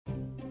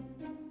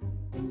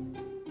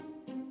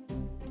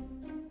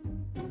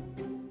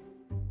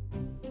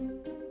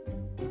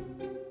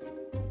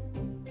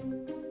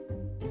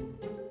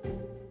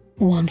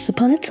Once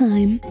upon a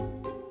time,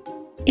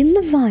 in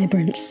the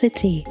vibrant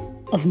city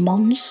of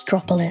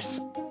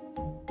Monstropolis,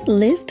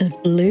 lived a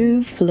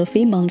blue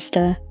fluffy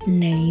monster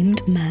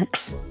named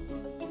Max.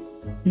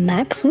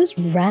 Max was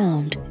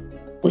round,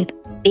 with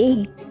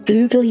big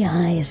googly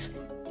eyes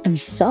and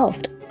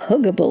soft,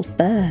 huggable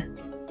fur.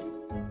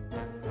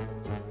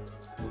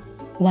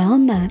 While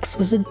Max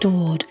was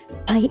adored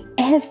by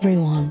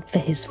everyone for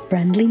his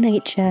friendly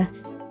nature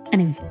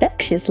and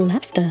infectious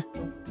laughter,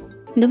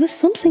 there was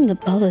something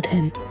that bothered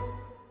him.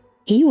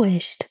 He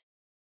wished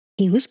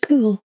he was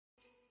cool.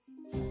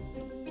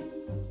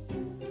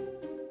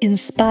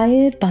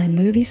 Inspired by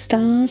movie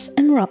stars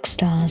and rock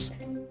stars,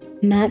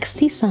 Max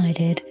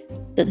decided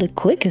that the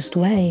quickest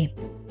way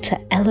to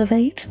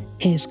elevate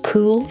his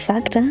cool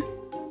factor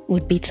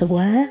would be to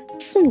wear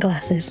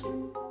sunglasses.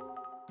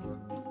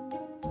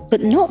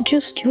 But not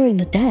just during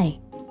the day.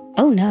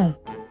 Oh no.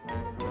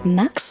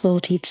 Max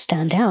thought he'd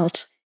stand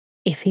out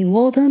if he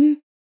wore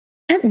them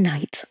at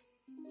night.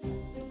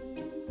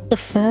 The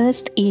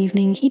first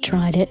evening he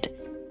tried it,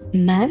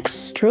 Max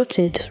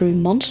strutted through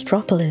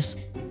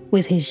Monstropolis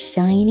with his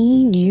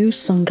shiny new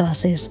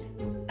sunglasses,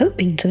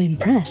 hoping to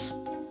impress.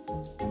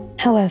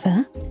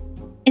 However,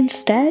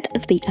 instead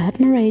of the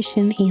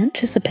admiration he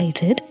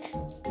anticipated,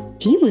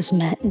 he was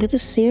met with a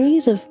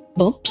series of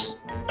bumps,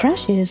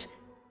 crashes,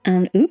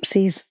 and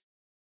oopsies.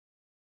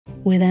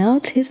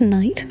 Without his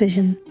night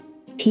vision,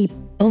 he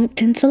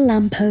bumped into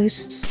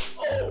lampposts,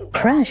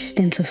 crashed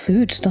into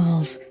food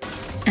stalls,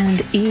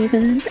 and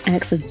even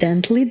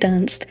accidentally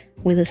danced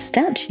with a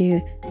statue,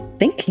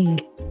 thinking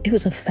it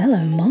was a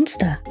fellow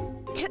monster.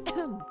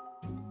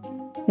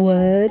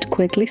 Word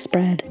quickly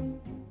spread,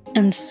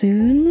 and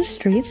soon the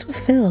streets were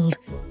filled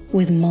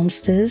with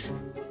monsters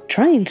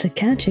trying to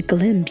catch a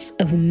glimpse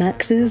of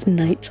Max's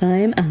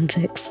nighttime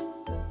antics.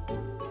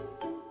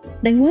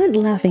 They weren't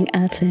laughing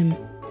at him,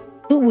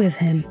 but with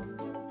him,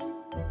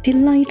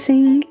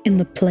 delighting in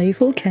the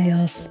playful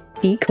chaos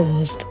he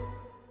caused.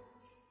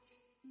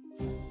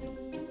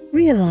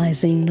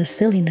 Realizing the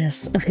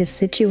silliness of his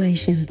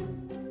situation,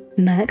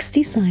 Max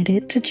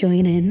decided to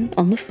join in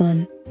on the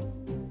fun.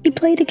 He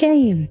played a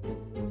game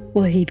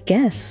where he'd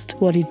guessed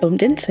what he'd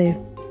bumped into.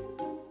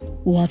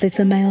 Was it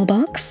a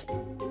mailbox,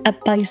 a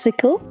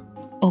bicycle,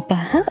 or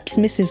perhaps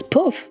Mrs.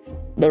 Puff,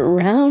 the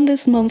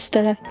roundest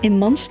monster in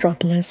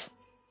Monstropolis?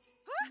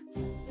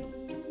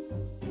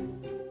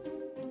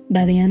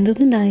 By the end of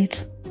the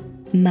night,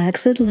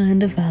 Max had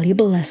learned a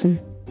valuable lesson.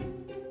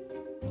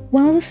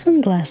 While the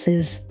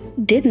sunglasses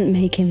didn't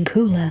make him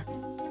cooler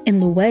in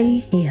the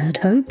way he had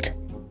hoped,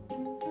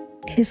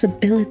 his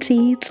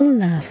ability to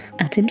laugh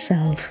at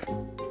himself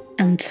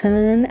and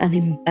turn an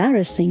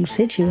embarrassing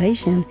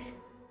situation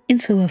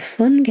into a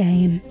fun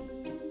game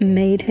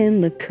made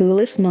him the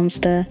coolest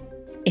monster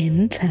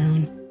in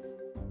town.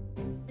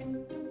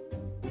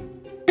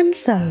 And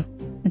so,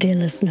 dear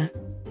listener,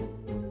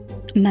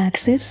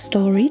 Max's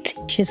story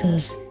teaches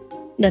us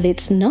that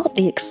it's not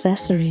the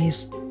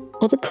accessories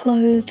or the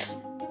clothes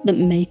that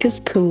make us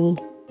cool,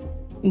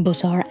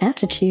 but our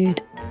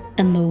attitude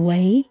and the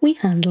way we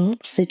handle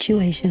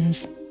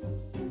situations.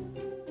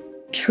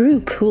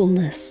 True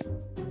coolness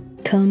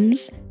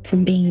comes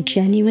from being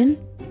genuine,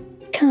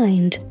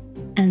 kind,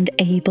 and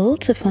able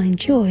to find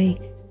joy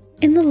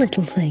in the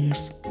little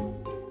things.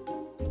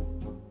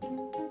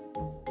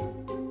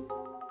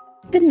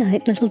 Good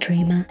night, little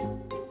dreamer.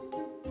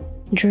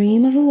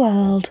 Dream of a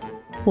world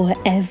where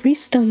every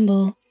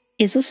stumble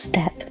is a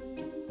step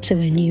to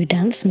a new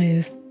dance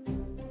move,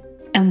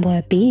 and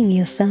where being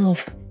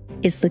yourself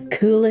is the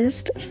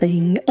coolest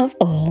thing of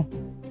all.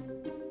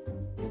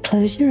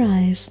 Close your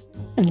eyes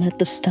and let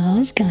the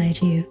stars guide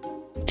you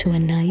to a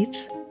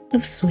night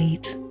of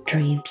sweet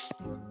dreams.